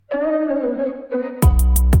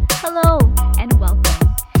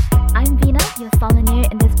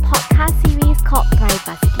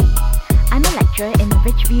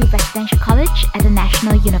View Residential College at the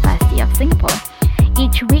National University of Singapore.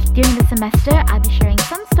 Each week during the semester, I'll be sharing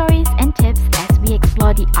some stories and tips as we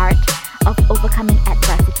explore the art of overcoming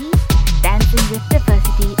adversity, dancing with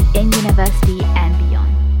diversity in university and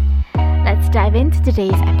beyond. Let's dive into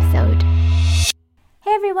today's episode.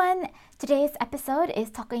 Hey everyone! Today's episode is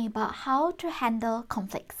talking about how to handle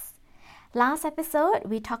conflicts. Last episode,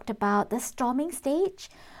 we talked about the storming stage,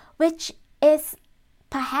 which is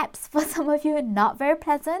perhaps for some of you not very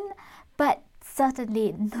pleasant, but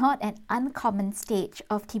certainly not an uncommon stage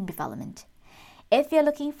of team development. If you're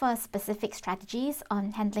looking for specific strategies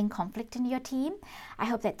on handling conflict in your team, I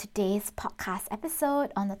hope that today's podcast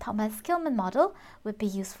episode on the Thomas Kilmann model would be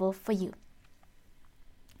useful for you.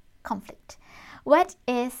 Conflict. What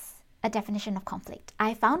is a definition of conflict?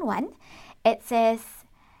 I found one. It says,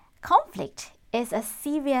 conflict is a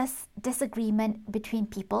serious disagreement between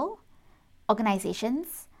people,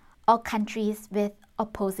 organizations, or countries with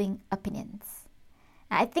opposing opinions.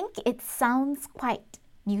 I think it sounds quite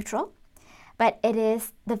neutral, but it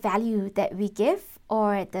is the value that we give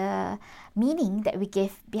or the meaning that we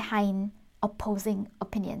give behind opposing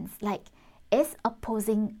opinions. Like, is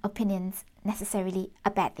opposing opinions necessarily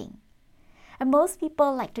a bad thing? And most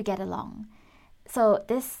people like to get along. So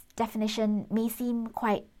this definition may seem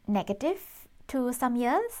quite negative to some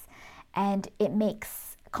ears, and it makes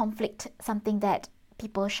conflict something that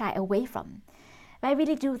people shy away from. But I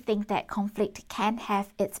really do think that conflict can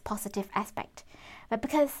have its positive aspect. But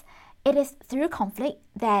because it is through conflict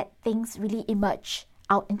that things really emerge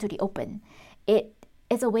out into the open. It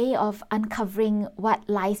is a way of uncovering what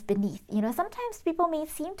lies beneath. Sometimes people may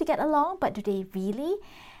seem to get along, but do they really?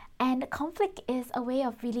 And conflict is a way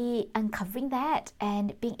of really uncovering that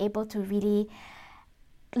and being able to really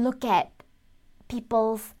look at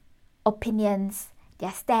people's opinions,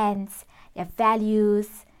 their stance, their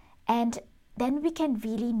values, and then we can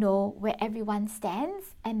really know where everyone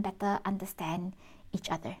stands and better understand each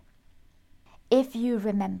other. If you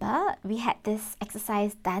remember, we had this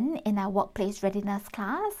exercise done in our workplace readiness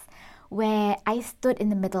class where I stood in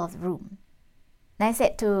the middle of the room. And I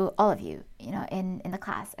said to all of you, in the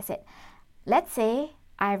class, I said, let's say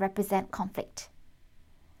I represent conflict.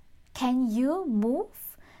 Can you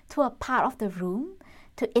move to a part of the room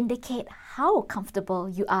to indicate how comfortable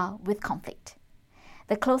you are with conflict?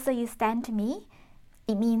 The closer you stand to me,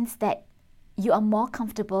 it means that you are more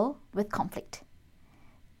comfortable with conflict.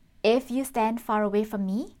 If you stand far away from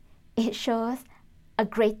me, it shows a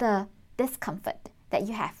greater discomfort that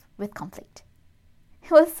you have with conflict.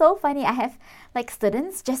 It was so funny. I have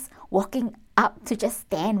students just walking up to just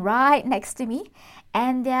stand right next to me.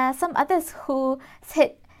 And there are some others who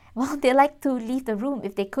said, they like to leave the room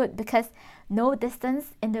if they could because no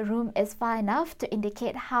distance in the room is far enough to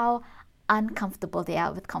indicate how uncomfortable they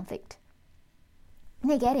are with conflict.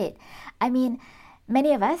 And I get it. I mean,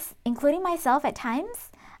 many of us, including myself at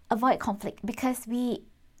times, avoid conflict because we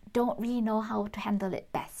don't really know how to handle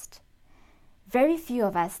it best. Very few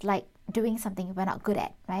of us like doing something we're not good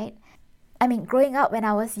at, right? I mean, growing up when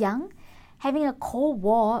I was young, having a Cold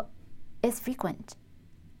War is frequent.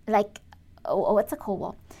 What's a Cold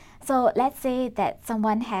War? So let's say that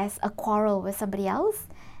someone has a quarrel with somebody else,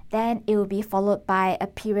 then it will be followed by a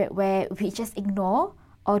period where we just ignore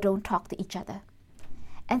or don't talk to each other.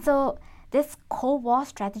 And so this Cold War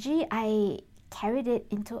strategy, I carried it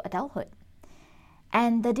into adulthood.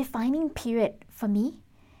 And the defining period for me,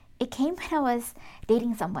 it came when I was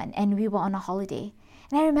dating someone and we were on a holiday.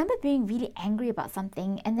 And I remember being really angry about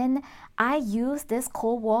something, and then I used this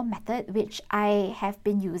Cold War method, which I have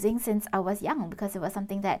been using since I was young because it was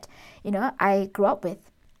something that, I grew up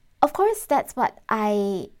with. Of course, that's what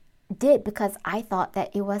I did because I thought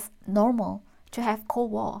that it was normal to have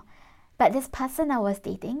Cold War. But this person I was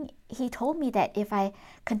dating, he told me that if I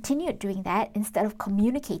continued doing that instead of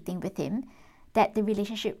communicating with him, that the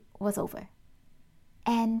relationship was over.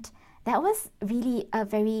 And that was really a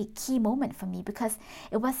very key moment for me because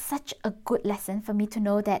it was such a good lesson for me to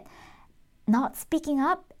know that not speaking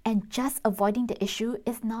up and just avoiding the issue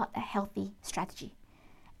is not a healthy strategy.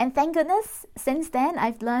 And thank goodness, since then,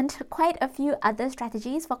 I've learned quite a few other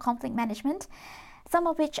strategies for conflict management, some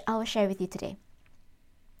of which I'll share with you today.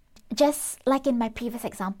 Just like in my previous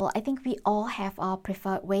example, I think we all have our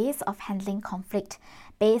preferred ways of handling conflict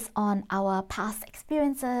based on our past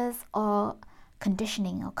experiences or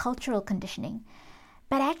conditioning or cultural conditioning.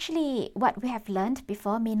 But actually, what we have learned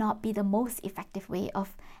before may not be the most effective way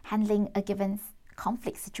of handling a given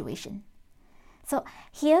conflict situation. So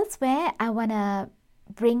here's where I want to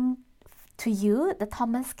bring to you the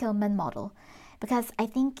Thomas Kilmann model, because I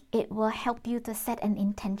think it will help you to set an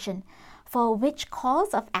intention for which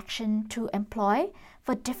course of action to employ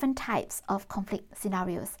for different types of conflict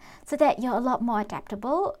scenarios, so that you're a lot more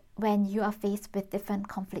adaptable when you are faced with different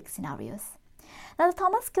conflict scenarios. Now, the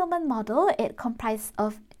Thomas Kilmann model, it comprises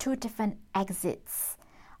of two different axes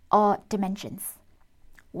or dimensions.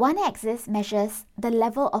 One axis measures the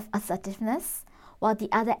level of assertiveness, while the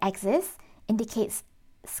other axis indicates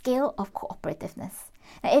scale of cooperativeness.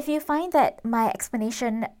 Now, if you find that my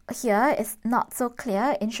explanation here is not so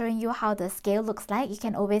clear in showing you how the scale looks like, you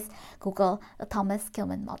can always Google the Thomas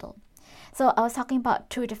Kilmann model. So I was talking about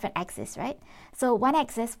two different axes, right? So one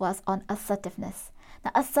axis was on assertiveness.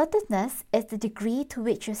 Now, assertiveness is the degree to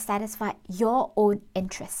which you satisfy your own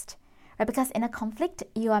interest, right? Because in a conflict,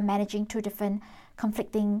 you are managing two different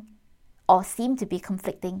conflicting or seem to be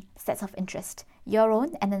conflicting sets of interest, your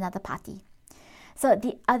own and another party. So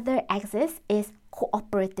the other axis is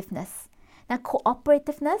cooperativeness. Now,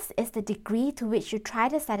 cooperativeness is the degree to which you try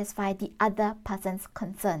to satisfy the other person's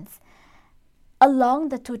concerns. Along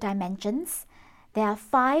the two dimensions, there are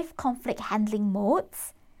 5 conflict handling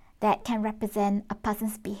modes that can represent a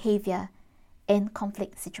person's behavior in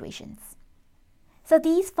conflict situations. So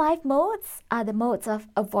these 5 modes are the modes of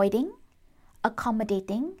avoiding,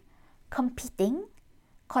 accommodating, competing,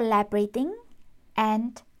 collaborating,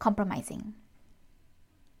 and compromising.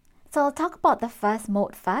 So I'll talk about the first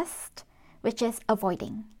mode first, which is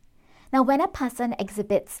avoiding. Now, when a person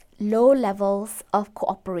exhibits low levels of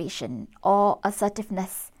cooperation or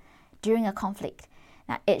assertiveness during a conflict,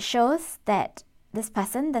 now it shows that this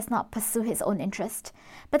person does not pursue his own interest,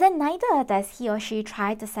 but then neither does he or she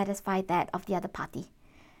try to satisfy that of the other party.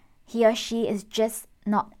 He or she is just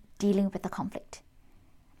not dealing with the conflict.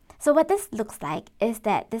 So what this looks like is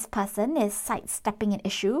that this person is sidestepping an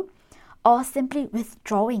issue or simply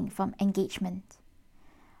withdrawing from engagement.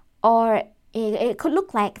 Or it could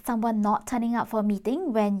look like someone not turning up for a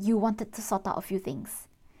meeting when you wanted to sort out a few things.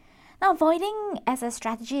 Now, avoiding as a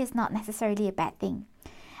strategy is not necessarily a bad thing.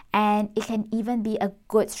 And it can even be a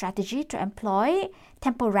good strategy to employ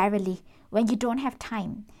temporarily when you don't have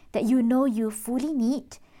time that you know you fully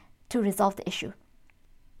need to resolve the issue.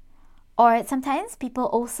 Or sometimes people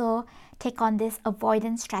also take on this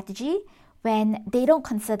avoidance strategy when they don't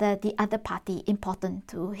consider the other party important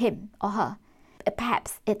to him or her.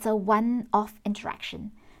 Perhaps it's a one-off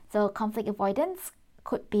interaction. So conflict avoidance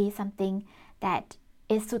could be something that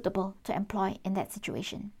is suitable to employ in that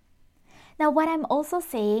situation. Now, what I'm also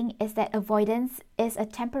saying is that avoidance is a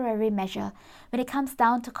temporary measure when it comes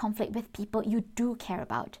down to conflict with people you do care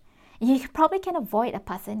about. You probably can avoid a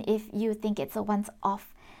person if you think it's a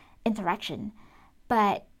once-off interaction,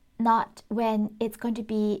 but not when it's going to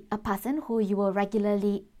be a person who you will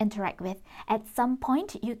regularly interact with. At some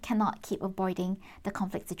point, you cannot keep avoiding the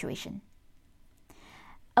conflict situation.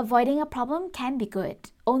 Avoiding a problem can be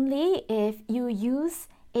good only if you use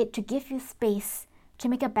it to give you space to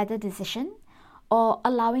make a better decision or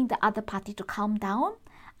allowing the other party to calm down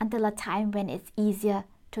until a time when it's easier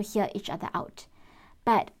to hear each other out.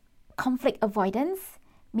 But conflict avoidance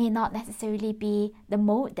may not necessarily be the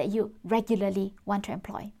mode that you regularly want to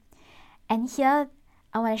employ. And here,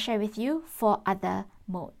 I want to share with you 4 other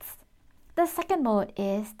modes. The second mode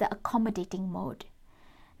is the accommodating mode.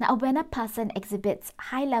 Now, when a person exhibits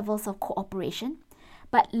high levels of cooperation,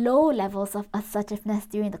 but low levels of assertiveness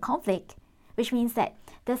during the conflict, which means that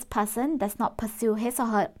this person does not pursue his or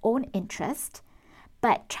her own interest,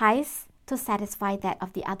 but tries to satisfy that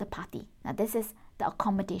of the other party. Now, this is the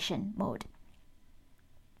accommodation mode.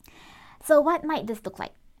 So what might this look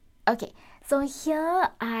like? Okay, so here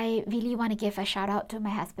I really want to give a shout out to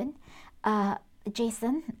my husband.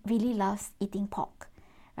 Jason really loves eating pork,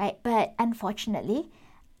 right? But unfortunately,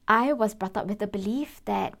 I was brought up with the belief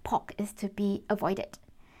that pork is to be avoided.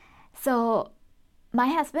 So my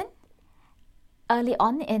husband, early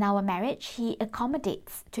on in our marriage, he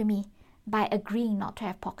accommodates to me by agreeing not to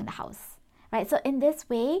have pork in the house, right? So in this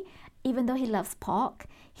way, even though he loves pork,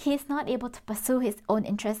 he's not able to pursue his own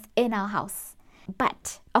interest in our house.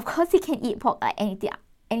 But of course, he can eat pork like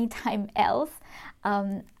anytime else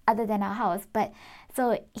other than our house. But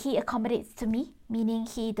so he accommodates to me, meaning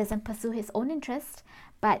he doesn't pursue his own interest,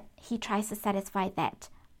 but he tries to satisfy that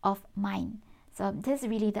of mine. So this is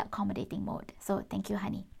really the accommodating mode. So thank you,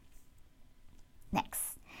 honey.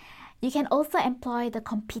 Next, you can also employ the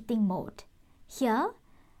competing mode. Here,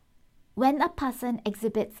 when a person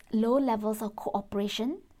exhibits low levels of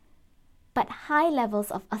cooperation, but high levels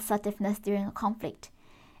of assertiveness during a conflict,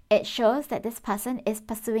 it shows that this person is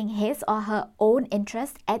pursuing his or her own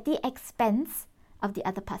interest at the expense of the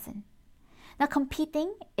other person. Now,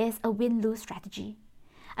 competing is a win-lose strategy.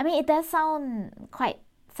 I mean, it does sound quite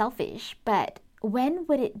selfish, but when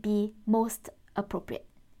would it be most appropriate?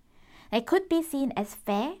 It could be seen as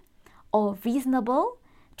fair or reasonable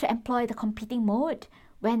to employ the competing mode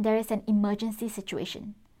when there is an emergency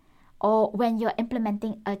situation, or when you're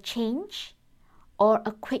implementing a change or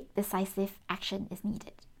a quick decisive action is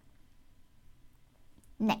needed.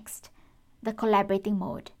 Next, the collaborating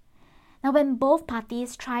mode. Now, when both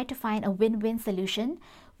parties try to find a win-win solution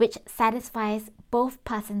which satisfies both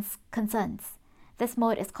persons' concerns, this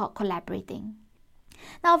mode is called collaborating.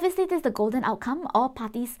 Now, obviously, this is the golden outcome. All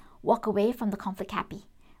parties walk away from the conflict happy,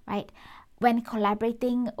 right? When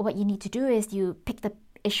collaborating, what you need to do is you pick the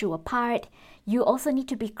issue apart. You also need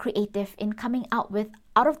to be creative in coming out with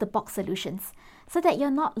out-of-the-box solutions so that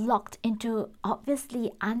you're not locked into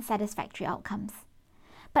obviously unsatisfactory outcomes.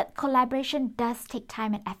 But collaboration does take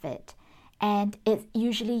time and effort, and it's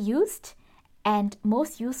usually used and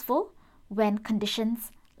most useful when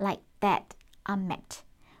conditions like that are met,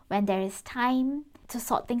 when there is time to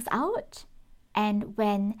sort things out, and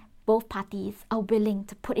when both parties are willing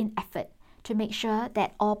to put in effort to make sure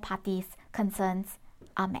that all parties' concerns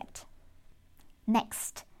are met.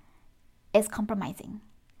 Next is compromising.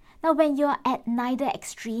 Now, when you're at neither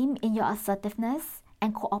extreme in your assertiveness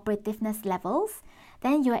and cooperativeness levels,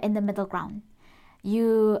 then you're in the middle ground.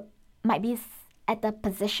 You might be at the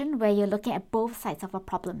position where you're looking at both sides of a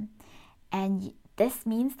problem, and this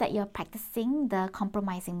means that you're practicing the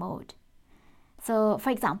compromising mode. So, for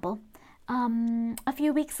example, a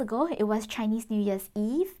few weeks ago, it was Chinese New Year's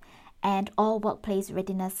Eve, and all workplace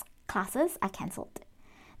readiness classes are cancelled.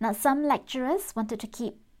 Now, some lecturers wanted to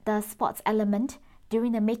keep the sports element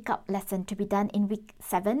during the makeup lesson to be done in week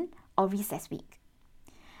 7 or recess week.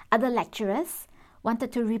 Other lecturers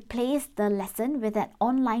wanted to replace the lesson with an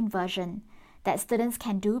online version that students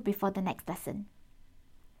can do before the next lesson.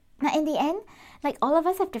 Now, in the end, like, all of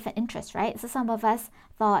us have different interests, right? So some of us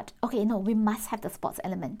thought, okay, no, we must have the sports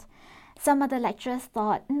element. Some other lecturers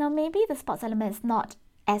thought, no, maybe the sports element is not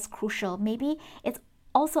as crucial. Maybe it's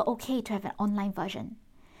also okay to have an online version.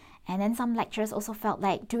 And then some lecturers also felt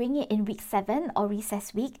like doing it in week 7 or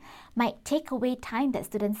recess week might take away time that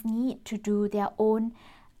students need to do their own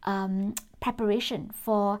preparation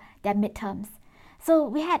for their midterms. So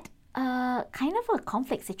we had kind of a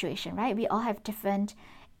conflict situation, right? We all have different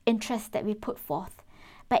interests that we put forth.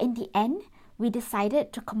 But in the end, we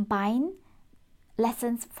decided to combine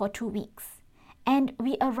lessons for 2 weeks. And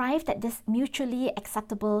we arrived at this mutually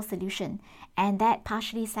acceptable solution, and that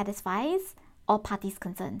partially satisfies all parties'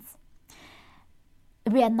 concerns.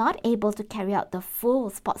 We are not able to carry out the full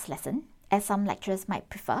sports lesson, as some lecturers might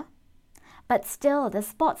prefer, but still the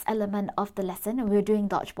sports element of the lesson, we're doing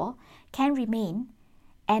dodgeball, can remain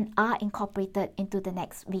and are incorporated into the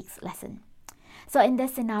next week's lesson. So in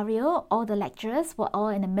this scenario, all the lecturers were all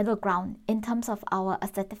in the middle ground in terms of our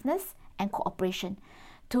assertiveness and cooperation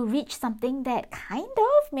to reach something that kind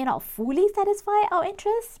of may not fully satisfy our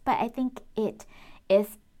interests, but I think it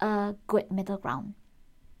is a good middle ground.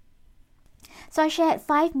 So I shared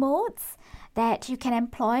 5 modes that you can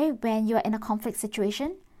employ when you're in a conflict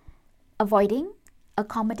situation: avoiding,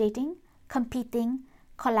 accommodating, competing,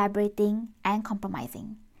 collaborating, and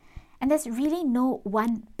compromising. And there's really no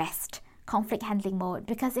one best conflict handling mode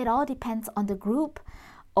because it all depends on the group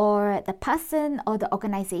or the person or the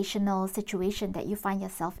organizational situation that you find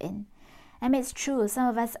yourself in. I mean, it's true, some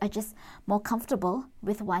of us are just more comfortable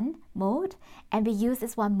with one mode and we use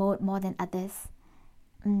this one mode more than others.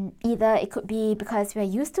 Either it could be because we're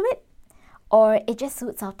used to it or it just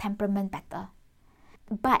suits our temperament better.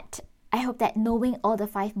 But I hope that knowing all the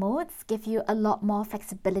 5 modes give you a lot more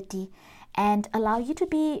flexibility and allow you to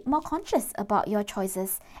be more conscious about your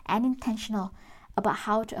choices and intentional about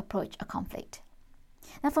how to approach a conflict.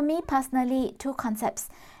 Now, for me personally, 2 concepts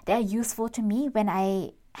that are useful to me when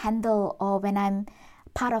I handle or when I'm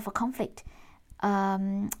part of a conflict,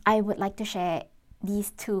 I would like to share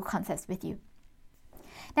these 2 concepts with you.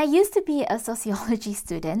 Now, I used to be a sociology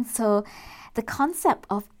student, so the concept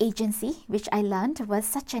of agency, which I learned, was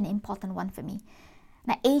such an important one for me.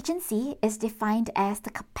 Now, agency is defined as the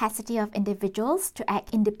capacity of individuals to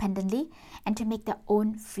act independently and to make their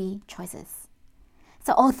own free choices.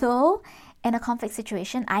 So although in a conflict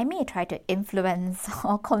situation, I may try to influence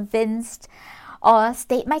or convince or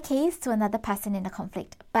state my case to another person in a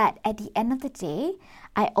conflict, but at the end of the day,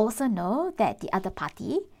 I also know that the other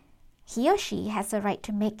party, he or she, has the right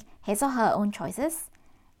to make his or her own choices,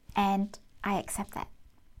 and I accept that.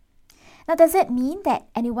 Now, does it mean that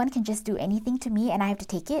anyone can just do anything to me and I have to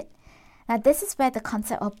take it? Now, this is where the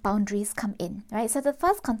concept of boundaries come in, right? So the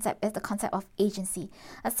first concept is the concept of agency.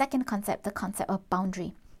 A second concept, the concept of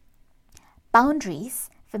boundary. Boundaries,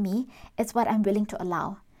 for me, is what I'm willing to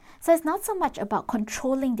allow. So it's not so much about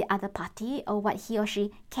controlling the other party or what he or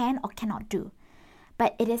she can or cannot do,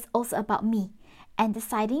 but it is also about me and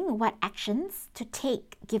deciding what actions to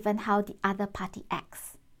take given how the other party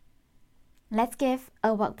acts. Let's give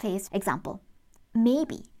a workplace example.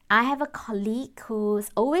 Maybe I have a colleague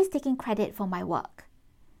who's always taking credit for my work.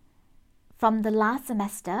 From the last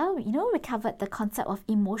semester, we covered the concept of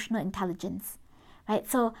emotional intelligence, right?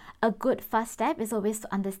 So a good first step is always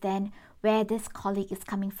to understand where this colleague is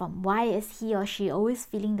coming from. Why is he or she always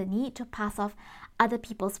feeling the need to pass off other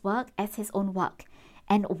people's work as his own work?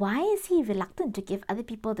 And why is he reluctant to give other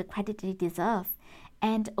people the credit they deserve?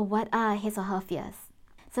 And what are his or her fears?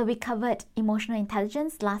 So we covered emotional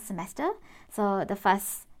intelligence last semester. So the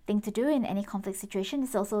first thing to do in any conflict situation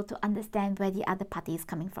is also to understand where the other party is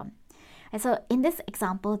coming from. And so in this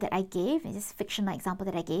example that I gave, in this fictional example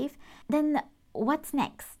that I gave, then what's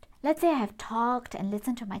next? Let's say I have talked and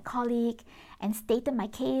listened to my colleague and stated my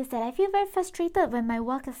case that I feel very frustrated when my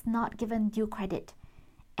work is not given due credit.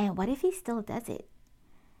 And what if he still does it?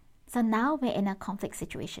 So now we're in a conflict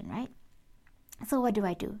situation, right? So what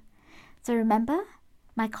do? So remember,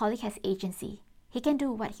 my colleague has agency. He can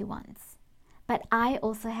do what he wants. But I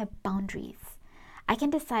also have boundaries. I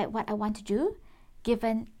can decide what I want to do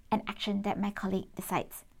given an action that my colleague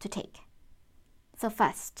decides to take. So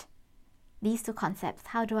first, these two concepts,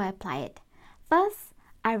 how do I apply it? First,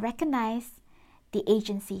 I recognize the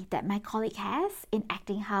agency that my colleague has in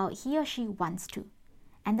acting how he or she wants to.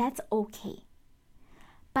 And that's okay.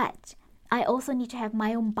 But I also need to have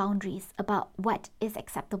my own boundaries about what is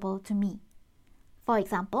acceptable to me. For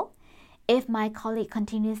example, if my colleague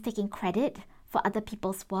continues taking credit for other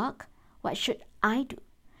people's work, what should I do?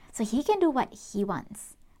 So he can do what he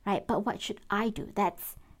wants, right? But what should I do?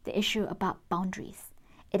 That's the issue about boundaries.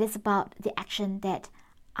 It is about the action that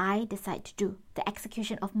I decide to do, the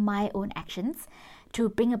execution of my own actions to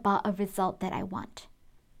bring about a result that I want.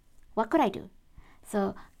 What could I do?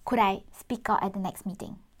 So could I speak out at the next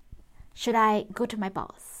meeting? Should I go to my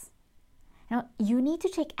boss? You need to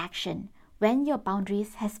take action when your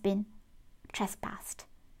boundaries has been trespassed.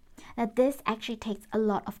 Now this actually takes a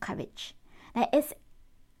lot of courage. Now it's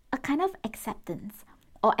a kind of acceptance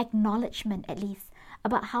or acknowledgement at least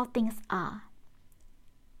about how things are.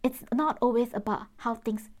 It's not always about how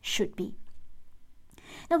things should be.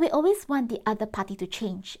 Now we always want the other party to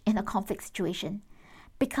change in a conflict situation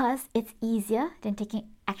because it's easier than taking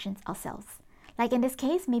actions ourselves. Like in this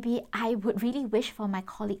case, maybe I would really wish for my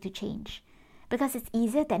colleague to change because it's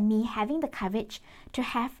easier than me having the courage to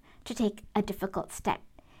have to take a difficult step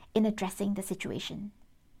in addressing the situation.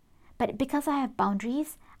 But because I have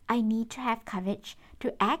boundaries, I need to have courage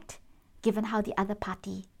to act given how the other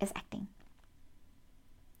party is acting.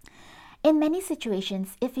 In many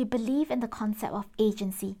situations, if we believe in the concept of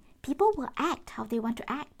agency, people will act how they want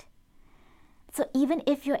to act. So even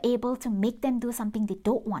if you're able to make them do something they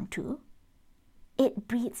don't want to, it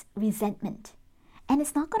breeds resentment. And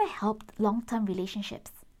it's not going to help long-term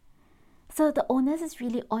relationships. So the onus is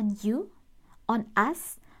really on you, on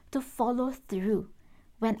us, to follow through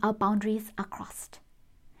when our boundaries are crossed.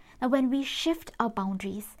 Now when we shift our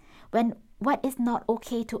boundaries, when what is not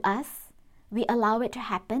okay to us, we allow it to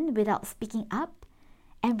happen without speaking up,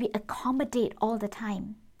 and we accommodate all the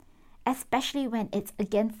time, especially when it's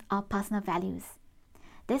against our personal values.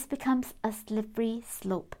 This becomes a slippery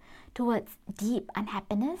slope towards deep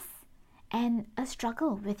unhappiness and a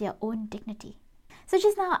struggle with your own dignity. So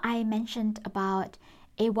just now I mentioned about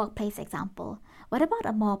a workplace example. What about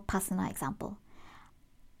a more personal example?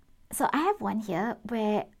 So I have one here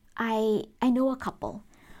where I know a couple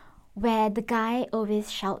where the guy always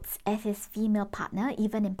shouts at his female partner,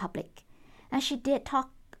 even in public. Now, she did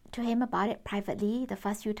talk to him about it privately the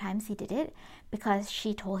first few times he did it because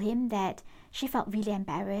she told him that she felt really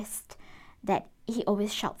embarrassed that he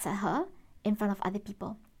always shouts at her in front of other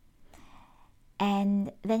people.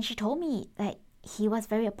 And then she told me that he was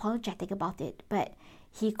very apologetic about it, but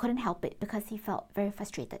he couldn't help it because he felt very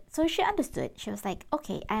frustrated. So she understood. She was like,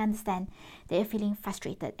 okay, I understand that you're feeling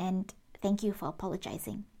frustrated and thank you for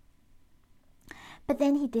apologizing. But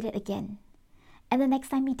then he did it again. And the next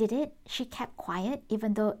time he did it, she kept quiet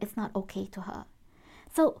even though it's not okay to her.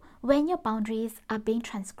 So when your boundaries are being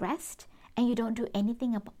transgressed and you don't do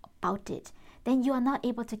anything about it, then you are not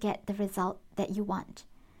able to get the result that you want.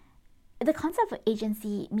 The concept of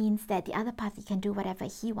agency means that the other party can do whatever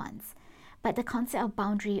he wants. But the concept of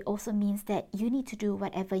boundary also means that you need to do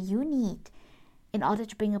whatever you need in order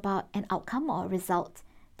to bring about an outcome or a result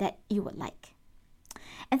that you would like.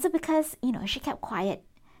 And so because, she kept quiet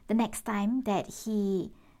the next time that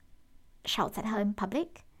he shouts at her in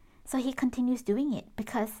public, so he continues doing it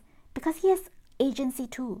because he has agency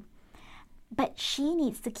too. But she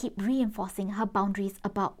needs to keep reinforcing her boundaries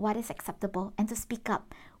about what is acceptable and to speak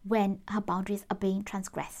up when her boundaries are being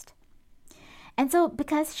transgressed. And so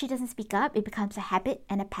because she doesn't speak up, it becomes a habit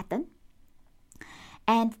and a pattern.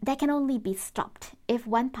 And that can only be stopped if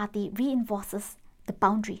one party reinforces the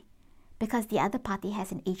boundary because the other party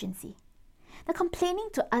has an agency. Now, complaining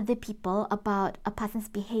to other people about a person's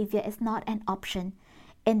behavior is not an option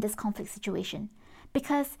in this conflict situation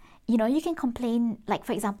because, you can complain, like,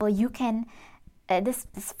 for example, you can, this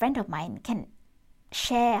friend of mine can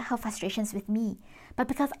share her frustrations with me, but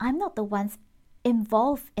because I'm not the ones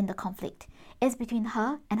involved in the conflict, it's between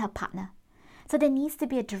her and her partner. So there needs to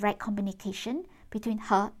be a direct communication between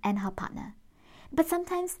her and her partner. But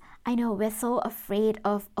sometimes I know we're so afraid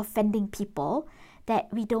of offending people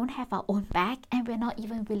that we don't have our own back and we're not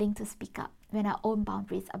even willing to speak up when our own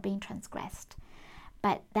boundaries are being transgressed.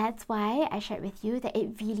 But that's why I shared with you that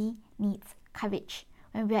it really needs courage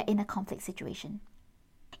when we are in a conflict situation.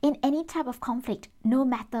 In any type of conflict, no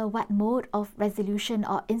matter what mode of resolution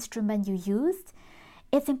or instrument you used,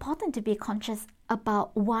 it's important to be conscious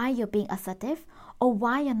about why you're being assertive or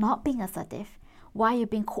why you're not being assertive, why you're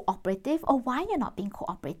being cooperative or why you're not being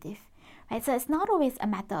cooperative. Right? So it's not always a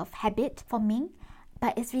matter of habit forming,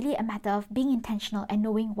 but it's really a matter of being intentional and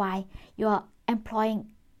knowing why you're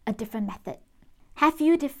employing a different method. Have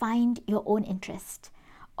you defined your own interest,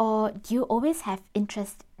 or do you always have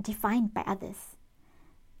interest defined by others?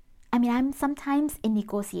 I'm sometimes in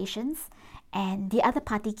negotiations and the other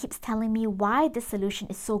party keeps telling me why this solution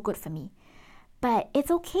is so good for me. But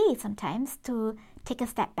it's okay sometimes to take a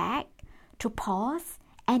step back, to pause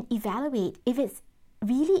and evaluate if it's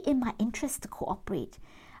really in my interest to cooperate,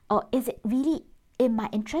 or is it really in my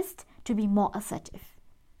interest to be more assertive.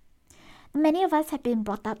 Many of us have been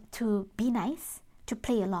brought up to be nice, to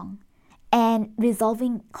play along, and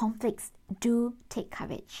resolving conflicts do take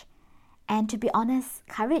courage. And to be honest,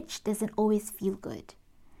 courage doesn't always feel good.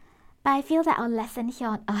 But I feel that our lesson here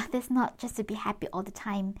on earth is not just to be happy all the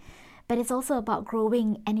time, but it's also about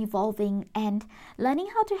growing and evolving and learning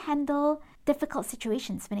how to handle difficult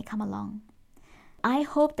situations when they come along. I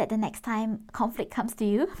hope that the next time conflict comes to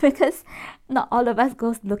you, because not all of us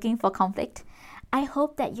goes looking for conflict, I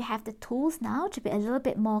hope that you have the tools now to be a little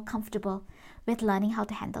bit more comfortable with learning how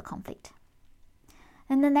to handle conflict.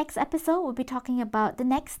 In the next episode, we'll be talking about the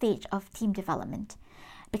next stage of team development.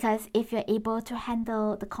 Because if you're able to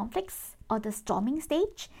handle the conflicts or the storming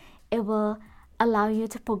stage, it will allow you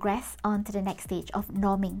to progress on to the next stage of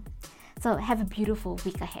norming. So have a beautiful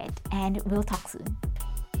week ahead, and we'll talk soon.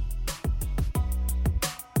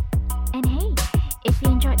 And hey, if you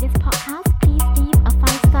enjoyed this podcast, please leave a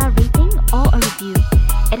 5-star rating or a review.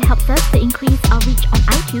 It helps us to increase our reach on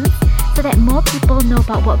iTunes so that more people know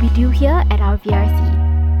about what we do here at our VRC.